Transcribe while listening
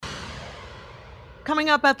Coming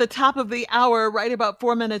up at the top of the hour, right about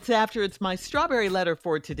 4 minutes after, it's my strawberry letter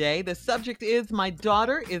for today. The subject is my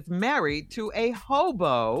daughter is married to a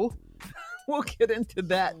hobo. We'll get into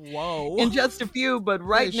that Whoa. in just a few, but Hey,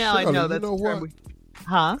 right now I Shirley, know you that's know the term what? we.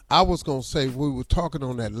 Huh? I was going to say, we were talking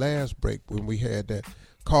on that last break when we had that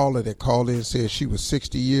caller that called in and said she was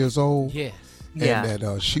 60 years old Yes. Yeah. and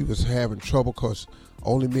that she was having trouble because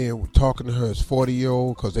only men were talking to her as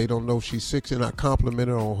 40-year-old because they don't know she's 60. And I complimented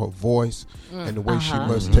her on her voice and the way she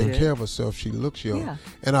must take care of herself. She looks young. Yeah.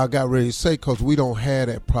 And I got ready to say, because we don't have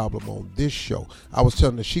that problem on this show. I was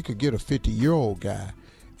telling her she could get a 50-year-old guy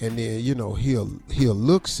and then, he'll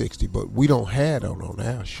look 60, but we don't have that on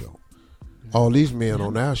our show. All these men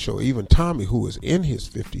on our show, even Tommy, who is in his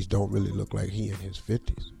 50s, don't really look like he in his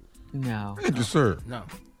 50s. No. Thank you, sir. No.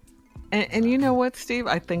 And you know what, Steve?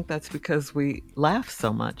 I think that's because we laugh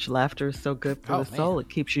so much. Laughter is so good for Oh, the soul. man. It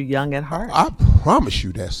keeps you young at heart. I promise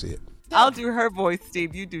you that's it. I'll do her voice,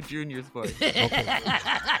 Steve. You do Junior's voice. Okay.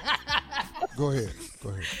 Go ahead.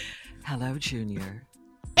 Hello, Junior.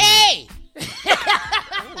 Hey!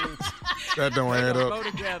 That don't add Go up.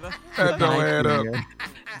 together. That don't Bye, add up. Junior.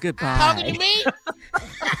 Goodbye. Talking to me?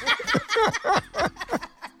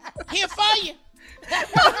 Here for you.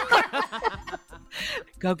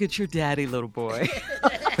 Go get your daddy, little boy.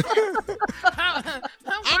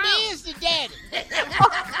 I'm his the daddy.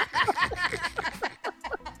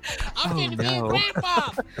 I'm finna be a no.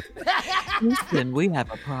 grandpa. Listen, we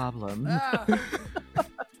have a problem. All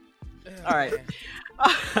right.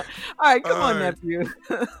 All right, come on, All right. nephew.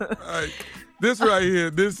 All right. This right here,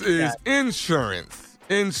 this is insurance.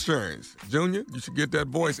 Insurance. Junior, you should get that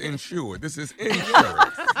voice insured. This is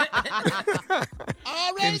insurance.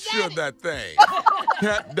 Already Insure got it. that thing.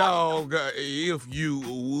 Cat dog, if you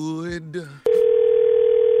would.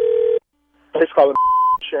 Thanks for calling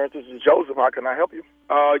insurance. This is Joseph. How can I help you?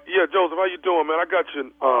 Yeah, Joseph, how you doing, man? I got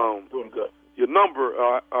your Doing good. your number.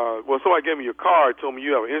 Well, somebody gave me your card, told me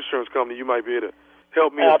you have an insurance company. You might be able to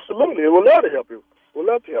help me. Absolutely. We'll love to help you. We'll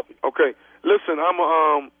love to help you. Okay, listen,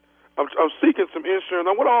 I'm seeking some insurance.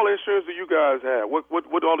 Now, what all insurance do you guys have?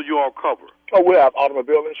 What all do you all cover? Oh, we have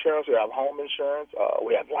automobile insurance. We have home insurance.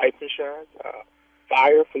 We have life insurance.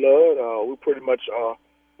 Fire, flood. We pretty much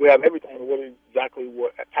we have everything. Exactly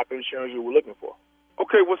what type of insurance you were looking for?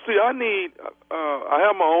 Okay, well, see, I need. I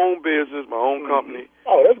have my own business, my own company.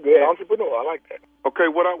 Oh, that's good. Entrepreneur. I like that. Okay,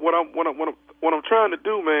 what I'm trying to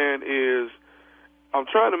do, man, is I'm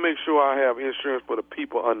trying to make sure I have insurance for the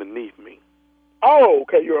people underneath me. Oh,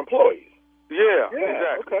 okay. Your employees. Yeah, Yeah,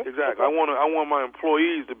 exactly, okay, exactly. okay. I want my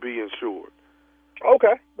employees to be insured.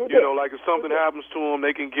 Okay. Good. You know, like if something happens to them,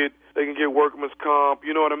 they can get workman's comp.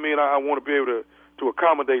 You know what I mean? I want to be able to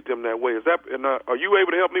accommodate them that way. Is that? And are you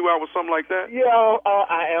able to help me out with something like that? Yeah,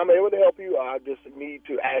 I am able to help you. I just need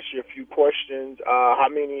to ask you a few questions. How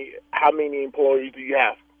many employees do you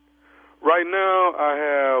have? Right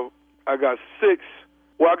now, I got 6.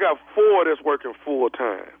 Well, I got 4 that's working full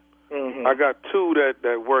time. Mm-hmm. I got 2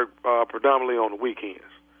 that work predominantly on the weekends.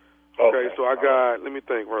 Okay, so I got. Let me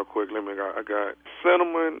think real quick. I got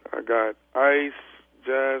Cinnamon. I got Ice,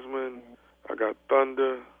 Jasmine. I got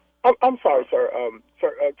Thunder. I'm sorry, sir.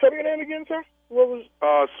 Sir, tell me your name again, sir. What was?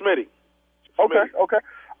 Smitty. Okay, Smitty. okay.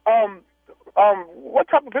 What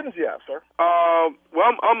type of business do you have, sir?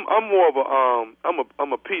 Well, I'm more of a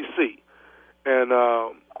I'm a PC, and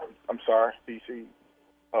I'm sorry, BC.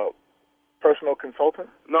 Personal consultant.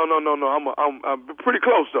 no. I'm pretty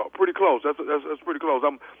close though. Pretty close. That's pretty close.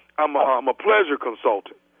 I'm a pleasure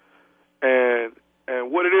consultant, and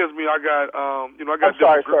what it is, I got I got. I'm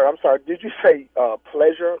sorry, sir. I'm sorry. Did you say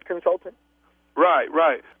pleasure consultant? Right.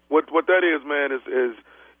 What that is, man, is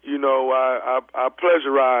I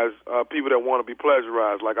pleasurize people that want to be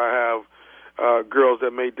pleasurized. Like I have girls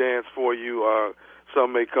that may dance for you.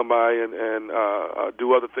 Some may come by and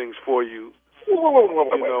do other things for you. Wait.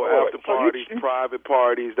 After parties, private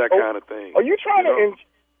parties, that kind of thing. Are you trying you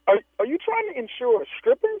know? are you trying to insure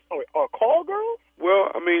strippers or call girls?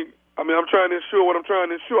 Well, I'm trying to insure what I'm trying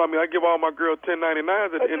to insure. I give all my girls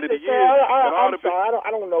 1099s at the end of the year. I'm sorry.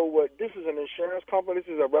 I don't know what this is. An insurance company.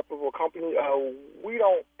 This is a reputable company. We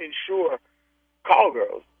don't insure call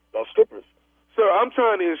girls or strippers. Sir, I'm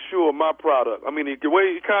trying to insure my product. The way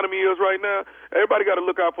the economy is right now, everybody got to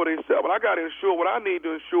look out for themselves. But I got to insure what I need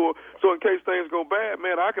to insure, so in case things go bad,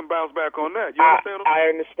 man, I can bounce back on that. You understand? I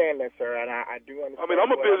understand that, sir, and I do understand.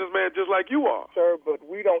 I'm a businessman just like you are, sir. But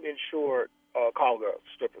we don't insure call girls,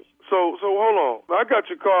 strippers. So hold on. I got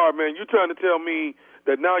your card, man. You trying to tell me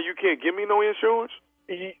that now you can't give me no insurance?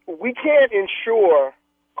 We can't insure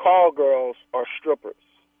call girls or strippers.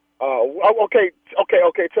 Okay.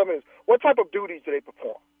 Tell me this. What type of duties do they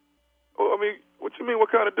perform? What you mean? What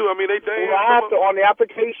kind of duty? I mean, they dance. Well, I have to, on the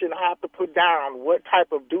application, I have to put down what type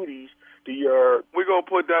of duties do your We're gonna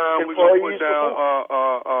put down employees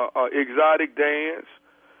exotic dance.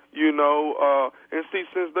 You know, and see,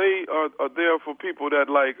 since they are there for people that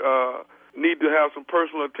like need to have some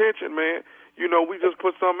personal attention, man. You know, we just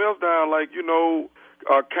put something else down, like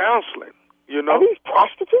counseling. You know, Are these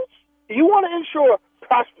prostitutes? You want to insure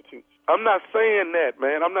prostitutes? I'm not saying that,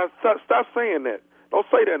 man. I'm not. Stop saying that. Don't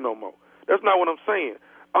say that no more. That's not what I'm saying.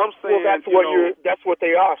 I'm saying that's what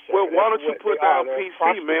they are. Sir. Well, why don't you That's put what they down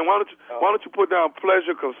are. PC, man? Why don't you put down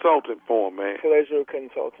pleasure consultant for 'em, man? Pleasure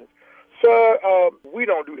consultant, sir. We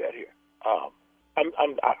don't do that here. I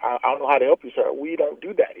don't know how to help you, sir. We don't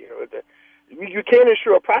do that here. You can't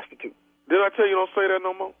insure a prostitute. Did I tell you don't say that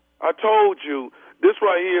no more? I told you this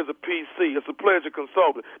right here is a PC. It's a pleasure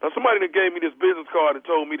consultant. Now somebody that gave me this business card and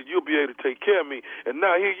told me that you'll be able to take care of me, and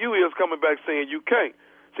now here you is coming back saying you can't.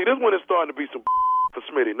 See, this one is starting to be some for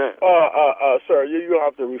Smitty now. Sir, you don't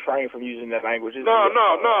have to refrain from using that language. No.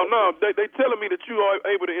 They telling me that you are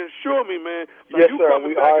able to insure me, man. Now, yes, you sir. coming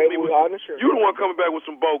We back are with me able with- to insure. You the one coming back with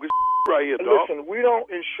some bogus right here, dog. Listen, we don't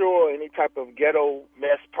insure any type of ghetto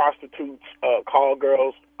mess prostitutes, call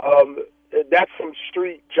girls. That's some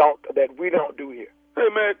street junk that we don't do here. Hey,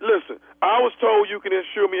 man, listen. I was told you can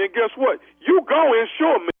insure me, and guess what? You go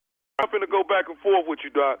insure me. I'm finna go back and forth with you,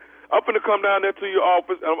 Doc. I'm finna come down there to your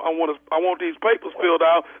office, and I want these papers filled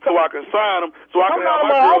out so I can sign them, so I can have my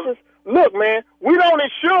girls. Office. Look, man, we don't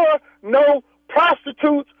insure no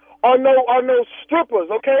prostitutes or no strippers,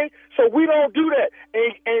 okay? So we don't do that.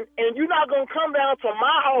 And you're not gonna come down to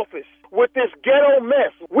my office with this ghetto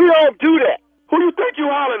mess. We don't do that. Who you think you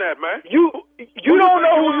hollering at, man? You don't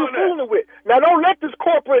know who you're fooling with. Now don't let this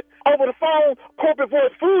corporate over the phone corporate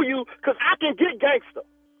voice fool you, because I can get gangster.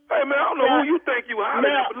 Hey, man, I don't know who you think you hollering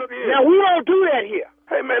at, but look here. Now we don't do that here.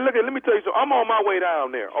 Hey, man, look here, let me tell you something. I'm on my way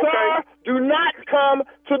down there, okay? Sir, do not come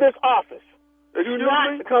to this office. Excuse Do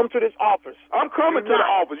not me? come to this office. I'm coming to the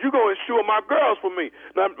office. You gonna insure my girls for me.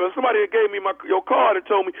 Now, somebody that gave me your card and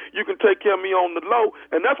told me you can take care of me on the low,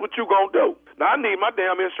 and that's what you gonna do. Now, I need my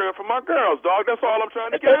damn insurance for my girls, dog. That's all I'm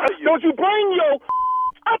trying to get out of you. Don't you bring your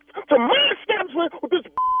up to my establishment with this.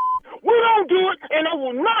 We don't do it, and I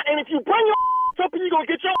will not. And if you bring your up, you're gonna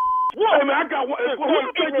get your what? Hey, man, I got one. Who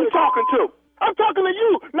you think you talking to? I'm talking to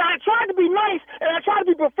you. Now, I tried to be nice, and I tried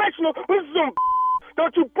to be professional, but this is some.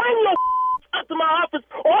 Don't you bring your up to my office,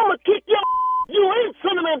 or I'm gonna kick your you ain't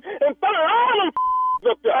cinnamon in front of all them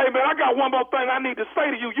up there. Hey, man, I got one more thing I need to say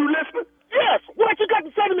to you. You listening? Yes. What you got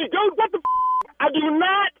to say to me, dude? What the I do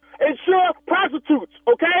not insure prostitutes,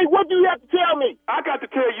 okay? What do you have to tell me? I got to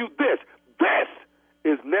tell you this. This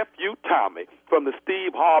is Nephew Tommy from the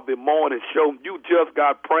Steve Harvey Morning Show. You just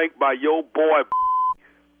got pranked by your boy.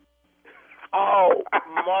 Oh,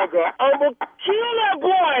 my God. I'm going to kill that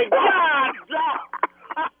boy. God.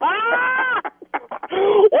 I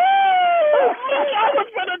was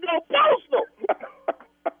going to go postal.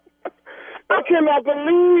 I cannot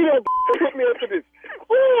believe that put me into this.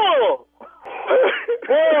 Oh,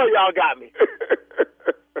 y'all got me.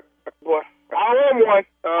 Boy, I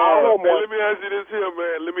own one. Let me ask you this here,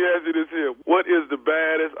 man. Let me ask you this here. What is the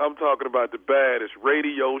baddest, I'm talking about the baddest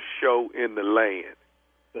radio show in the land?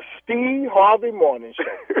 The Steve Harvey Morning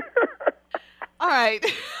Show. All right.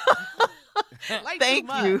 Thank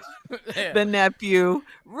you, the nephew.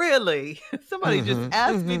 Really? Somebody just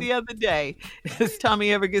asked me the other day, does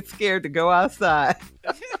Tommy ever get scared to go outside?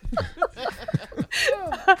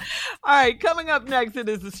 All right, coming up next, it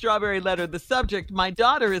is the Strawberry Letter. The subject, my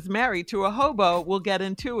daughter is married to a hobo. We'll get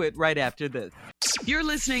into it right after this. You're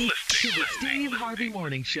listening to the Steve Harvey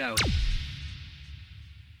Morning Show.